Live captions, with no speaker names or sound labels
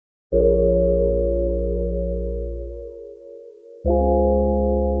It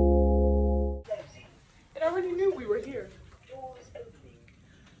already knew we were here.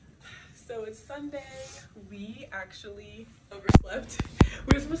 So it's Sunday. We actually overslept.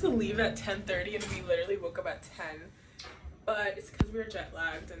 We were supposed to leave at 10:30 and we literally woke up at 10. But it's because we were jet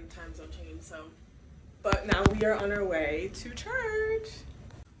lagged and time zone change, so. But now we are on our way to church.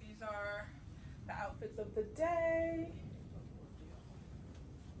 These are the outfits of the day.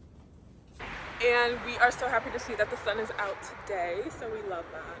 And we are so happy to see that the sun is out today, so we love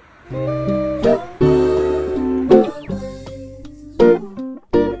that.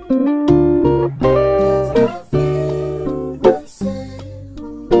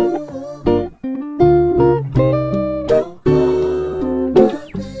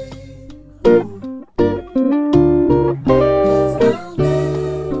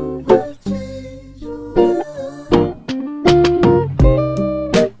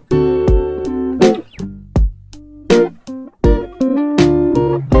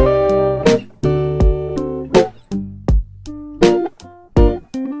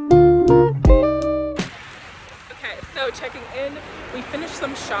 Checking in, we finished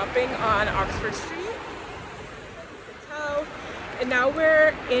some shopping on Oxford Street, and now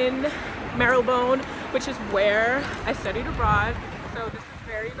we're in Marylebone, which is where I studied abroad. So this is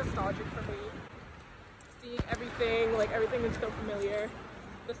very nostalgic for me. Seeing everything, like everything is so familiar.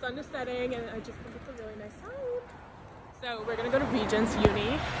 The sun is setting, and I just think it's a really nice time. So we're gonna go to Regent's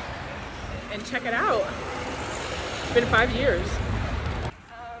Uni and check it out. It's been 5 years.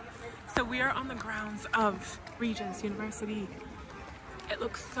 So we are on the grounds of Regent's University. It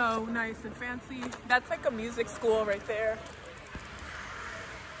looks so nice and fancy. That's like a music school right there.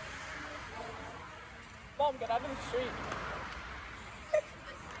 Mom, get out of the street.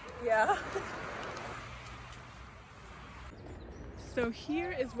 Yeah. So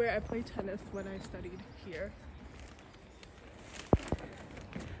here is where I played tennis when I studied here.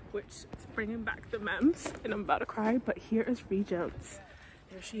 Which is bringing back the memes, and I'm about to cry, but here is Regent's.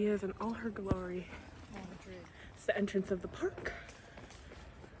 There she is in all her glory. It's the entrance of the park.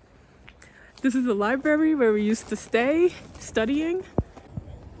 This is the library where we used to stay studying.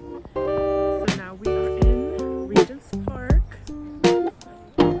 So now we are in Regent's Park.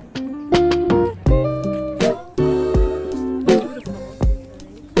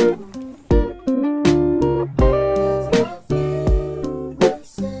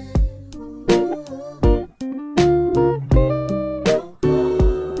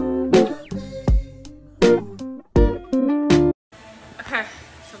 Okay,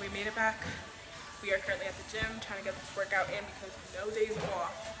 so we made it back. We are currently at the gym trying to get this workout in because no days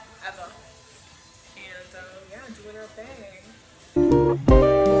off ever. And yeah, doing our thing.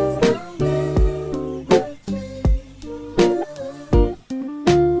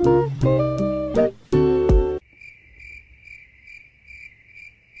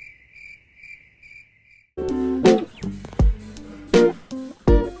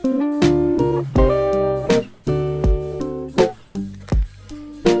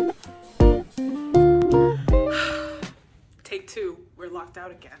 Take 2, we're locked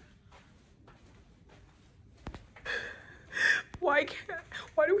out again.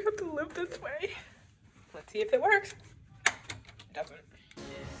 Why do we have to live this way? Let's see if it works. It doesn't. So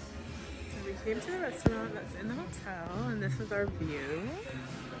we came to the restaurant that's in the hotel, and this is our view.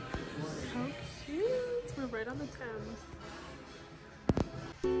 How cute! We're right on the Thames.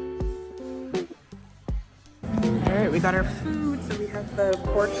 Alright, we got our food. So we have the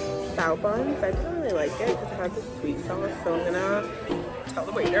pork bao buns. I didn't really like it because it has a sweet sauce, so I'm gonna tell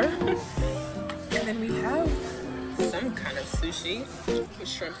the waiter. And then we have some kind of sushi with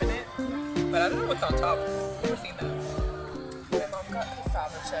shrimp in it, but I don't know what's on top. I've never seen that. My mom got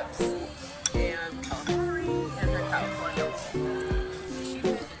cassava chips and calamari and her California roll. She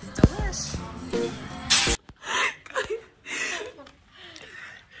says it's delish.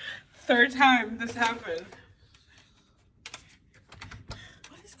 Third time this happened.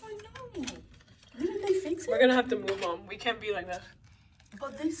 Didn't they fix it? We're gonna have to move, Mom. We can't be like that.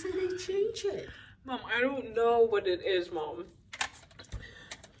 But they said they changed it. Mom, I don't know what it is, Mom.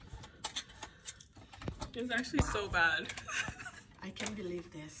 It's actually so bad. I can't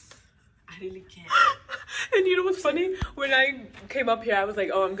believe this. I really can't. And you know what's funny? When I came up here, I was like,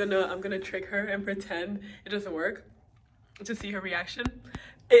 oh, I'm gonna trick her and pretend it doesn't work to see her reaction.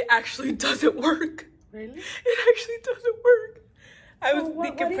 It actually doesn't work. Really? It actually doesn't work. I was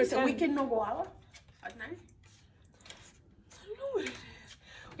thinking what is pretend. it? We can no go out at night? I don't know what it is.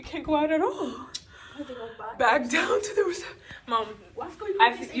 We can't go out at all. Have to go Back down to the reception. Mom, what's going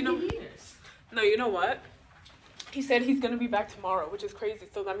on? you know, no, you know what? He said he's gonna be back tomorrow, which is crazy.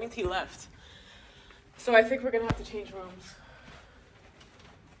 So that means he left. So I think we're gonna have to change rooms.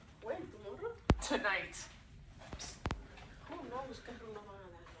 When? Tomorrow? Tonight. Oh no,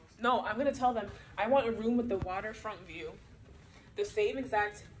 No, I'm gonna tell them I want a room with the waterfront view. The same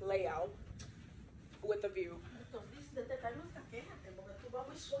exact layout with the view.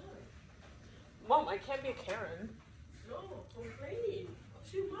 Mom, I can't be a Karen. No, complaining.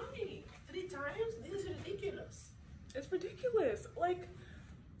 What's your money? 3 times? This is ridiculous. It's ridiculous. Like,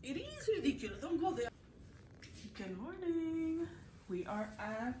 It is ridiculous. Don't go there. good morning. We are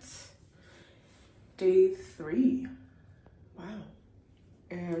at day 3. Wow.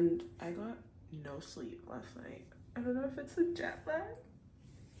 And I got no sleep last night. I don't know if it's a jet lag.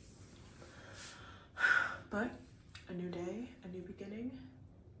 But a new day, a new beginning.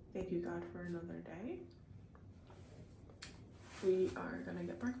 Thank you, God, for another day. We are gonna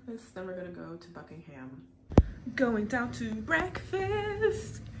get breakfast, then we're gonna go to Buckingham. Going down to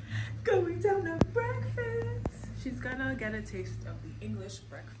breakfast. Going down to breakfast. She's gonna get a taste of the English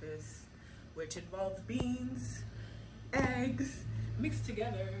breakfast, which involves beans, eggs, mixed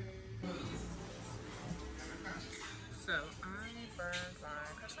together. So I burned my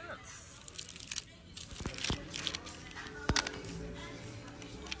croissants.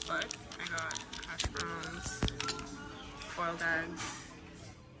 But I got hash browns, boiled eggs,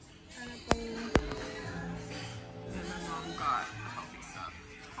 pineapple, and my mom got healthy stuff.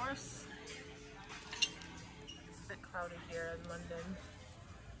 Of course, it's a bit cloudy here in London,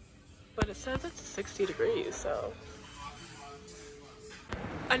 but it says it's 60 degrees, so.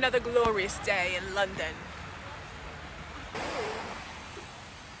 Another glorious day in London.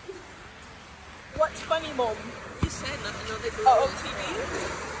 What's funny, Mom? You said nothing on the Oh,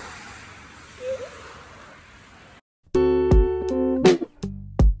 TV?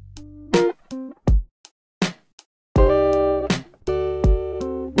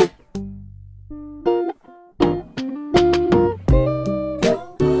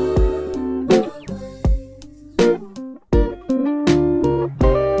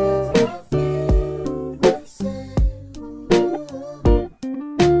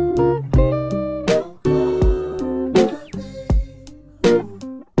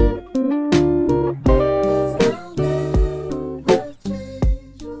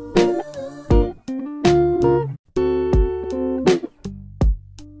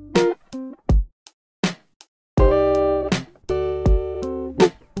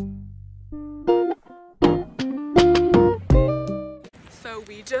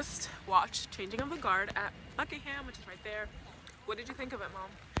 We just watched Changing of the Guard at Buckingham, which is right there. What did you think of it, Mom?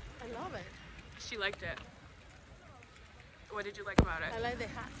 I love it. She liked it. What did you like about it? I like the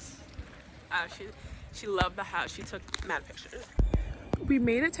hats. She loved the hat. She took mad pictures. We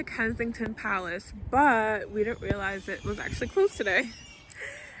made it to Kensington Palace, but we didn't realize it was actually closed today.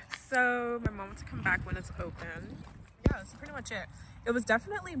 So my mom wants to come back when it's open. Yeah, that's pretty much it. It was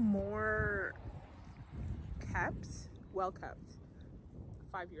definitely more kept, well kept,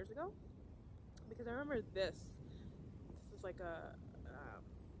 5 years ago, because I remember this is like a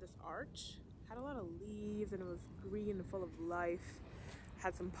this arch had a lot of leaves and it was green and full of life,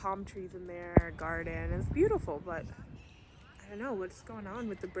 had some palm trees in there, a garden. It was beautiful, but I don't know what's going on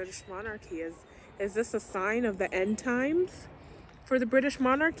with the British monarchy. Is this a sign of the end times for the British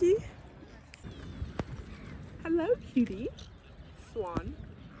monarchy? Hello, cutie swan.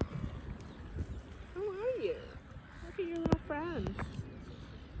 How are you? Look at your little friends.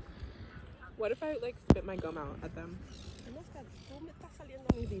 What if I like spit my gum out at them?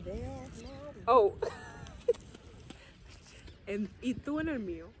 Oh. Y tú en el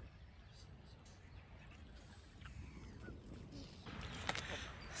mío.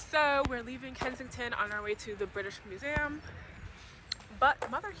 So we're leaving Kensington on our way to the British Museum.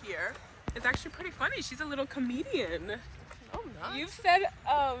 But Mother here is actually pretty funny. She's a little comedian. Oh, nice. You've said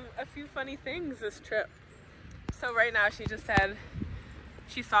a few funny things this trip. So right now she just said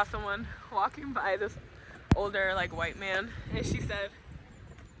she saw someone walking by, this older like white man, and she said,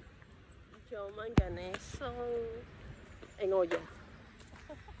 Yo manganeso en olla.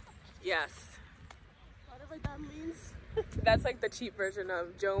 yes. Whatever that means. That's like the cheap version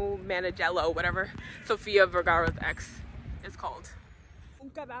of Joe Manganiello, whatever Sofia Vergara's ex is called. Un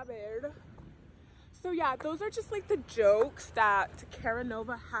cadáver. So yeah, those are just like the jokes that Cara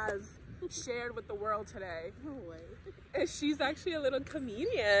Nova has shared with the world today. No way. And she's actually a little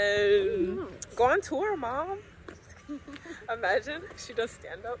comedian. Oh, nice. Go on tour, Mom. Imagine she does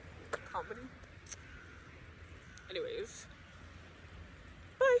stand-up comedy. Anyways,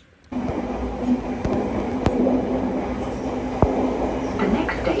 bye. The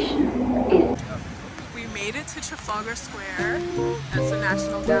next station is... We made made it to Trafalgar Square. That's the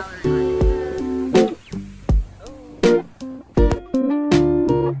National Gallery right there.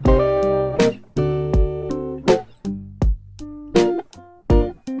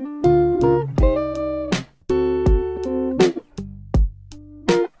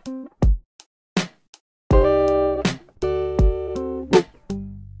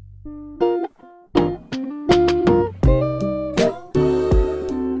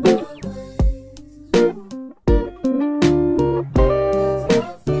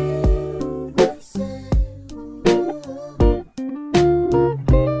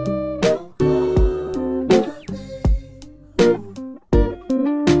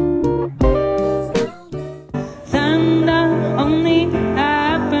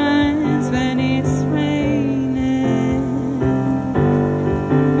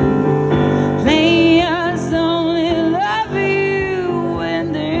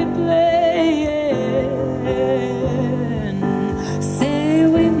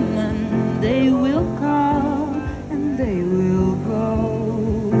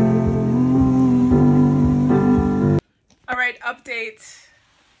 Update.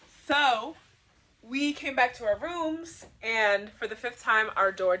 So we came back to our rooms, and for the 5th time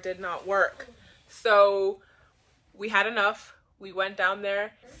our door did not work. So we had enough. We went down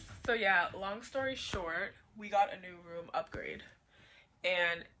there. So yeah, long story short, we got a new room upgrade,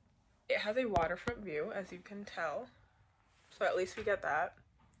 and it has a waterfront view, as you can tell. So at least we get that.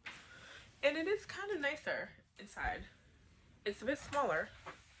 And it is kind of nicer inside. It's a bit smaller,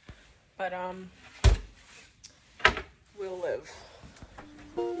 but we'll live.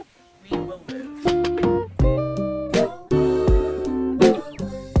 We will live.